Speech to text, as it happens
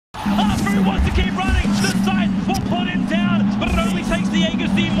Screw wants to keep running. The side will put him down, but it only takes the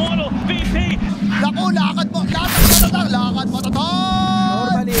Aegis the Immortal. VP. Naku, lakad mo tatatang.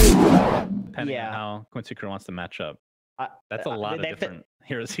 Depending on how Quincy Crew wants to match up. That's a lot of different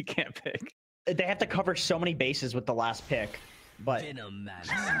heroes he can't pick. They have to cover so many bases with the last pick. But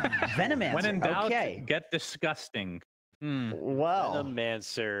Venomancer. When in doubt, okay. get disgusting. Well,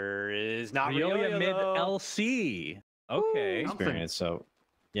 Venomancer is not Ryoya mid though. LC. Okay. Experience. So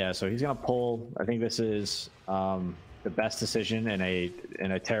yeah, so he's gonna pull. I think this is the best decision in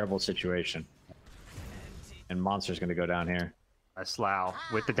a terrible situation. And Monster's gonna go down here. A Slough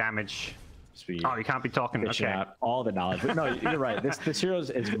with the damage. Speed. Oh, you can't be talking. Pitching Okay. out all the knowledge. But no, you're right. This hero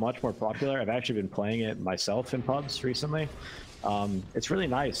is much more popular. I've actually been playing it myself in pubs recently. It's really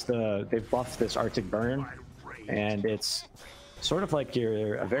nice. They've buffed this Arctic Burn, and it's sort of like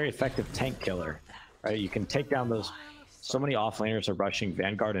you're a very effective tank killer, right? You can take down those. So many offlaners are rushing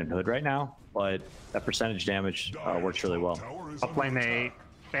Vanguard and Hood right now, but that percentage damage works really well. Up lane, they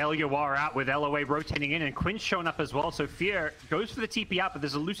bail Yawar out with LOA rotating in, and Quinn's showing up as well. So Fear goes for the TP out, but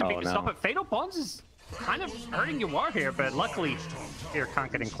there's a Lucid being to stop it. Fatal Bonds is kind of hurting Yawar here, but luckily Fear can't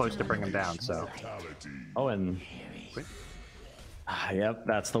get in close to bring him down. So, oh, and yep,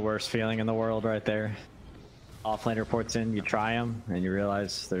 that's the worst feeling in the world right there. Offlane reports in, you try him, and you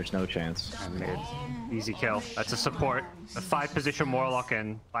realize there's no chance. And mid, easy kill. That's a support. A 5-position Warlock,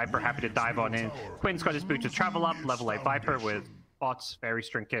 and Viper happy to dive on in. Quinn's got his boot to travel up. Level 8 Viper with bots, very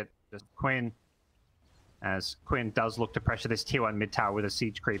trinket. Just Quinn, as Quinn does look to pressure this tier 1 mid tower with a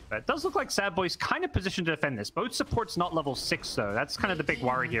siege creep. But it does look like Sadboys kind of positioned to defend this. Both supports not level 6 though. That's kind of the big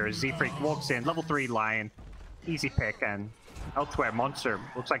worry here as Z-Freak walks in. Level 3 Lion, easy pick, and elsewhere Monster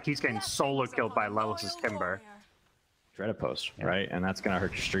looks like he's getting solo killed by Lelis' Timber. Dread post, right? And that's gonna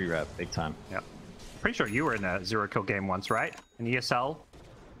hurt your street rep big time. Yep. Pretty sure you were in a 0-kill game once, right? In ESL?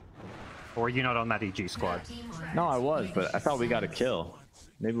 Or were you not on that EG squad? No, I was, but I thought we got a kill.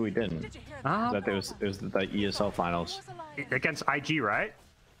 Maybe we didn't. That it was the ESL finals against IG, right?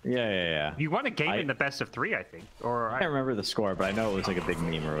 Yeah. You won a game in the best of 3, I think. Or I can't remember the score, but I know it was like a big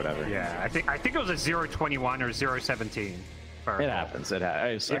meme or whatever. Yeah, I think it was a 0-21 or 0-17. It happens. It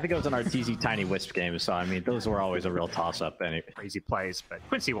happens. I think it was an RTZ Tiny Wisp game, so I mean, those were always a real toss-up. Anyway. Crazy plays, but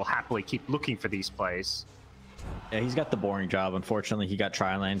Quincy will happily keep looking for these plays. Yeah, he's got the boring job. Unfortunately, he got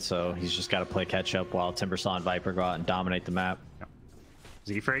tri-lane, so he's just got to play catch-up while Timbersaw and Viper go out and dominate the map. Yep.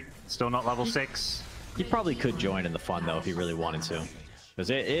 Z-Freak, still not level 6. He probably could join in the fun, though, if he really wanted to. Because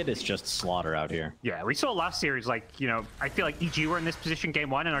it is just slaughter out here. Yeah, we saw last series, like, you know, I feel like EG were in this position game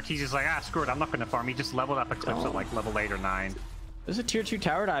 1, and Arteezy's like, screw it, I'm not going to farm. He just leveled up Eclipse at, like, level 8 or 9. There's a tier 2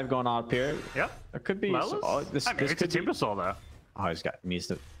 tower dive going on up here. Yep. There could be... this it's a Timbersaw, though. Oh, he's got me.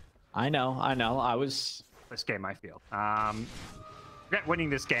 I know. I was... This game, I feel. Get winning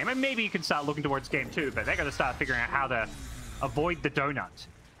this game, and maybe you can start looking towards game 2, but they're going to start figuring out how to avoid the donut.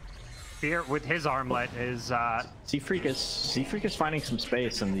 Fear with his armlet is Z-Freak is finding some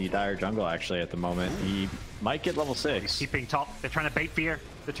space in the dire jungle actually at the moment. He might get level 6. He's keeping top. They're trying to bait Fear.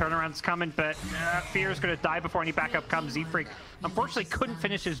 The turnaround's coming, but Fear is going to die before any backup comes. Z-Freak unfortunately couldn't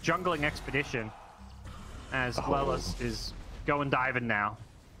finish his jungling expedition as Lelis is going diving now.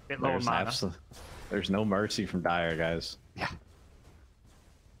 Bit low mana. There's no mercy from Dire, guys. Yeah.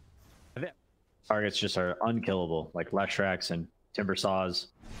 Targets just are unkillable, like Leshrax and Timbersaws,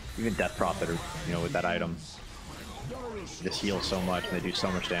 even Death Prophet, you know, with that item. They just heal so much and they do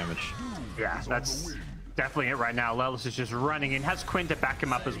so much damage. Yeah, that's definitely it right now. Lelis is just running in, has Quinn to back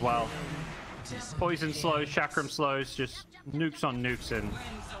him up as well. Poison slows, Chakram slows, just nukes on nukes, and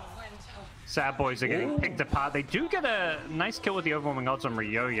Sadboys are getting picked apart. They do get a nice kill with the overwhelming odds on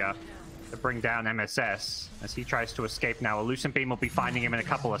Ryoya to bring down MSS as he tries to escape now. A Lucent Beam will be finding him in a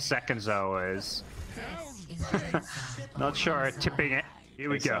couple of seconds, though, as... Not sure, tipping it. Here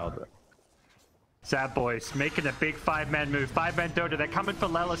we go. Sadboys making a big 5-man move. 5-man Dota. They're coming for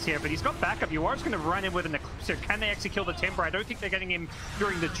Lelis here, but he's got backup. You are going to run in with an Eclipse here. Can they actually kill the Timber? I don't think they're getting him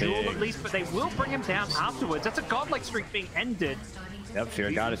during the duel at least, but they will bring him down afterwards. That's a godlike streak being ended. Yep,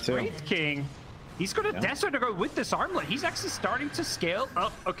 Fear got it too. Wraith King. He's got a Desert to go with this armlet. He's actually starting to scale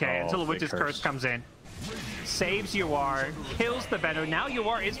up. Okay, until the Winter's Curse comes in. Saves Yawar, kills the Venom. Now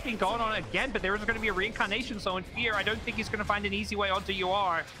Yawar is being gone on again, but there is going to be a reincarnation, so in Fear, I don't think he's going to find an easy way onto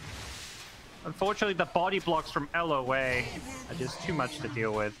Yawar. Unfortunately, the body blocks from LOA are just too much to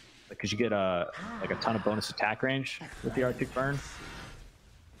deal with. Because you get like a ton of bonus attack range with the Arctic Burn.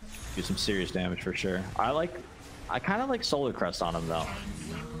 Do some serious damage for sure. I kind of like Solar Crest on him though.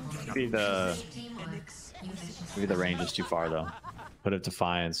 Maybe the range is too far though. Put it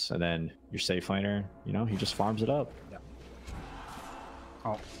Defiance, and then your safe laner, you know, he just farms it up.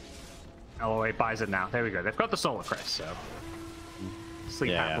 Oh, LOA buys it now. There we go. They've got the Solar Crest, so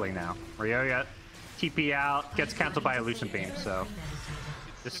sleep happily now. Ryoya TP out, gets cancelled by a Lucent Beam, so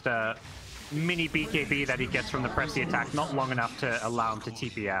just a mini BKB that he gets from the Pressy attack, not long enough to allow him to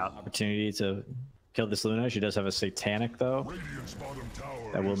TP out. Opportunity to kill this Luna. She does have a Satanic, though.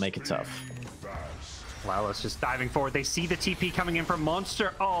 That will make it tough. Wow, it's just diving forward. They see the TP coming in from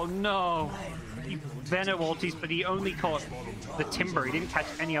Monster. Oh no! He Venom ulties, but he only caught the Timber. He didn't catch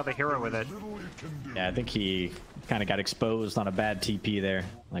any other hero with it. Yeah, I think he kind of got exposed on a bad TP there.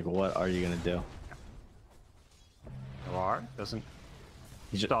 Like, what are you gonna do? Noir doesn't.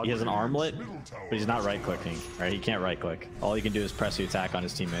 He has an armlet, but he's not right-clicking. Right? He can't right-click. All he can do is press the attack on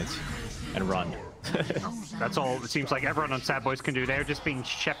his teammates and run. That's all it seems like everyone on Sadboys can do. They're just being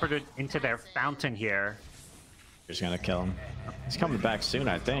shepherded into their fountain here. Just gonna kill him. He's coming back soon,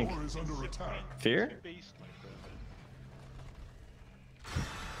 I think. Fear?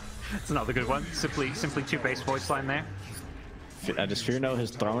 That's another good one. Simply two base voice line there. Does Fear know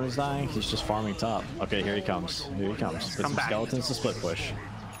his throne is dying? He's just farming top. Okay, here he comes. Here he comes. With some skeletons to split push.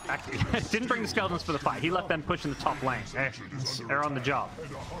 Didn't bring the skeletons for the fight. He left them push in the top lane. They're on the job.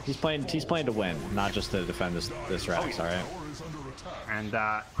 He's playing to win, not just to defend this Rax, alright? And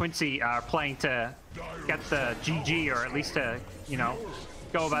Quincy are playing to get the GG, or at least to, you know,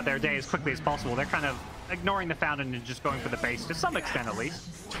 go about their day as quickly as possible. They're kind of ignoring the fountain and just going for the base, to some extent at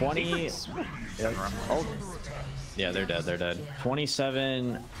least. 20... Oh. Yeah, they're dead, they're dead.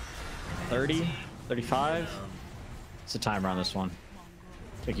 27... 30? 35? It's a timer on this one.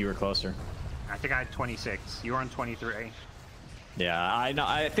 I think you were closer. I think I had 26. You were on 23. Yeah, I know.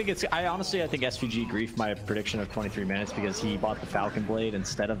 I think honestly, I think SVG griefed my prediction of 23 minutes because he bought the Falcon Blade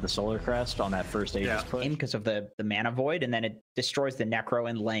instead of the Solar Crest on that first Aegis push. Because of the Mana Void, and then it destroys the Necro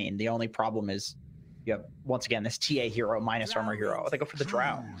in lane. The only problem is you have, once again, this TA hero minus armor hero. They go for the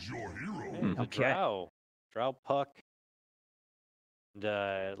Drow. Okay. Drow puck. And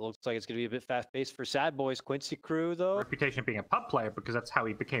it looks like it's going to be a bit fast-paced for Sadboys. Quincy crew, though. Reputation of being a pub player, because that's how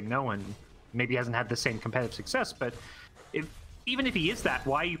he became known. Maybe he hasn't had the same competitive success, but even if he is that,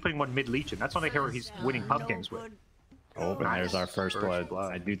 why are you putting one mid-Legion? That's not a hero he's winning pub games with. Oh, and there's our first blood.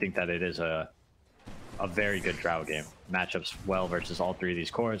 I do think that it is a very good Drow game. Matchups well versus all three of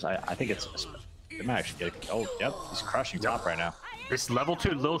these cores. I think it might actually get... Oh, yep, he's crushing top right now. This level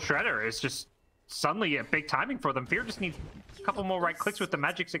 2 Lil Shredder is just suddenly a big timing for them. Fear just needs a couple more right clicks with the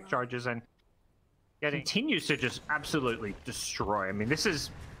Magic Stick charges, and it continues to just absolutely destroy. I mean, this has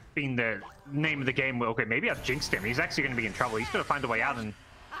been the name of the game. Okay, maybe I've jinxed him. He's actually going to be in trouble. He's going to find a way out, and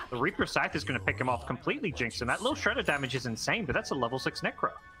the Reaper Scythe is going to pick him off completely jinxed, and that little Shredder damage is insane, but that's a level 6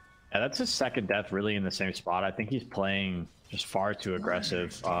 Necro. Yeah, that's his second death really in the same spot. I think he's playing just far too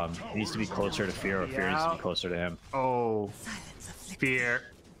aggressive. He needs to be closer to Fear, or Fear needs to be closer to him. Oh, Fear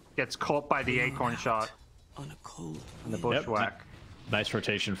gets caught by the Acorn shot and the Bushwhack. Yep. Nice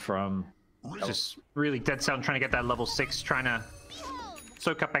rotation from... Just really dead sound trying to get that level 6, trying to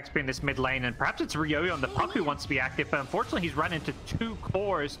soak up XP in this mid lane, and perhaps it's Ryoya on the puck who wants to be active, but unfortunately he's run into 2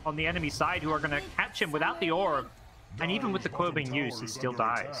 cores on the enemy side who are going to catch him without the orb, and even with the coil being used, he still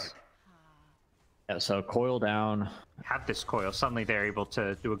dies. Yeah, so coil down. Have this coil, suddenly they're able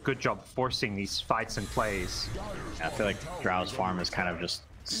to do a good job forcing these fights and plays. I feel like Drow's farm has kind of just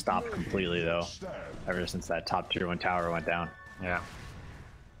stopped completely though, ever since that top tier 1 tower went down. Yeah.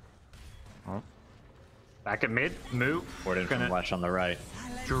 Oh. Back at mid, Moo. Gordon from Lesh on the right.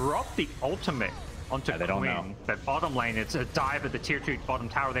 Drop the ultimate onto they don't know. But bottom lane, it's a dive at the tier 2 bottom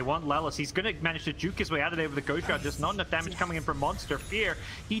tower. They want Lelis. He's going to manage to juke his way out of there with the Ghost Guard. Just not enough damage coming in from Monster. Fear,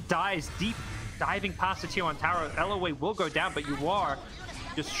 he dies deep, diving past the tier 1 tower. LOA will go down, but you are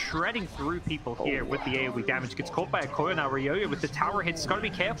just shredding through people here with the AoE damage. Gets caught by a coil now. Ryoya with the tower hits. Got to be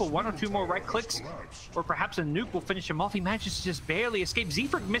careful. 1 or 2 more right clicks, or perhaps a nuke will finish him off. He manages to just barely escape.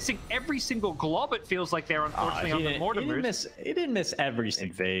 Zephyrg missing every single glob, it feels like there, unfortunately, on the Mortimers. He didn't miss every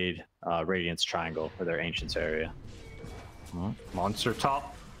invade Radiance Triangle for their Ancients area. Monster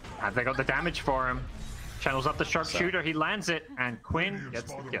top. Have they got the damage for him? Channels up the sharpshooter. He lands it, and Quinn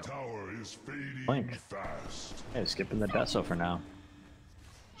gets the kill. Blink. Hey, skipping the Deso for now.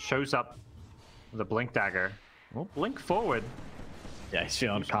 Shows up with a Blink Dagger. Well, Blink forward. Yeah, he's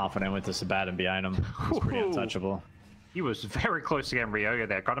feeling confident with the Sabaton behind him. He's pretty untouchable. He was very close to getting Ryoya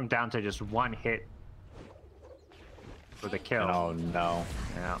there. Got him down to just 1 hit for the kill. Oh no.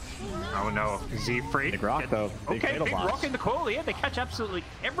 Yeah. Oh no. Zephyrg. Big rock though. Big rock in the coil. Yeah, they catch absolutely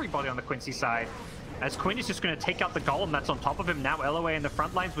everybody on the Quincy side. As Quinn is just going to take out the Golem that's on top of him now. LOA in the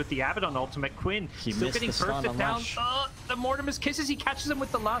front lines with the Abaddon ultimate. Quinn still getting bursted down. The Mortimer's kisses. He catches him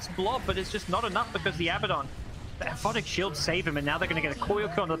with the last blob, but it's just not enough because the Abaddon The Aphotic Shield save him, and now they're going to get a coil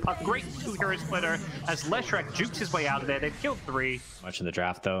kill on the puck. Great 2-hero splitter as Leshrac jukes his way out of there. They've killed 3. Much in the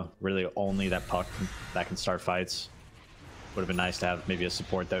draft, though. Really only that puck that can start fights. Would have been nice to have maybe a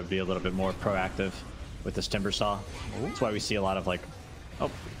support that would be a little bit more proactive with this Timbersaw. That's why we see a lot of like,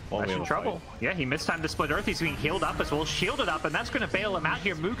 oh, well, Lesh in trouble. Yeah, he missed time to split Earth. He's being healed up as well, shielded up, and that's going to bail him out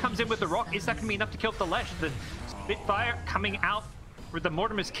here. Moo comes in with the rock. Is that going to be enough to kill the Lesh? The Spitfire coming out with the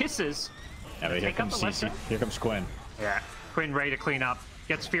Mortimer's Kisses. Yeah, but here comes CC. Here comes Quinn. Yeah, Quinn ready to clean up.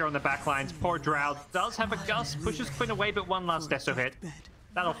 Gets Fear on the back lines. Poor Drow does have a gust, pushes Quinn away, but one last Deso hit.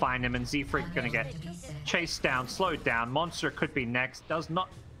 That'll find him, and Z-Freak gonna get chased down, slowed down. Monster could be next. Does not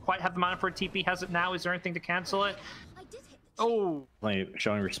quite have the mana for a TP. Has it now? Is there anything to cancel it? Oh!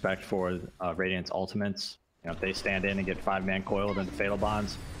 Showing respect for Radiant's ultimates. You know, if they stand in and get 5-man coiled into Fatal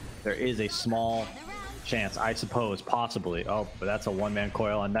Bonds, there is a small chance, I suppose, possibly. Oh, but that's a 1-man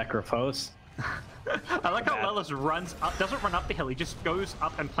coil on Necrophos. I like how Lelis runs up, doesn't run up the hill, he just goes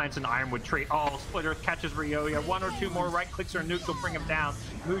up and plants an Ironwood tree. Oh, Split Earth catches Ryoya. 1 or 2 more right clicks or nukes will bring him down.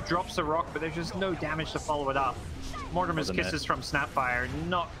 Moo drops the rock, but there's just no damage to follow it up. Mortimer's Kisses from Snapfire,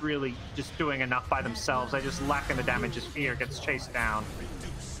 not really just doing enough by themselves. They just lack in the damage as Fear gets chased down.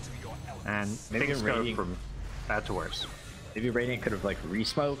 And maybe things go from bad to worse. Maybe Radiant could have like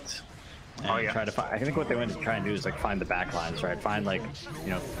re-smoked. And try to find, I think what they want to try and do is like find the back lines, right? Find like,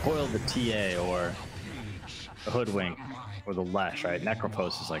 you know, coil the TA or the Hoodwink or the Lesh, right?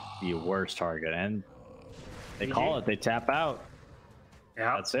 Necrophos is like the worst target, and they call it, they tap out.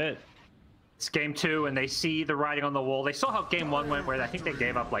 Yeah, that's it. It's game 2, and they see the writing on the wall. They saw how game 1 went, where I think they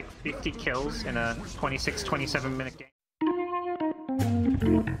gave up like 50 kills in a 26-27 minute game.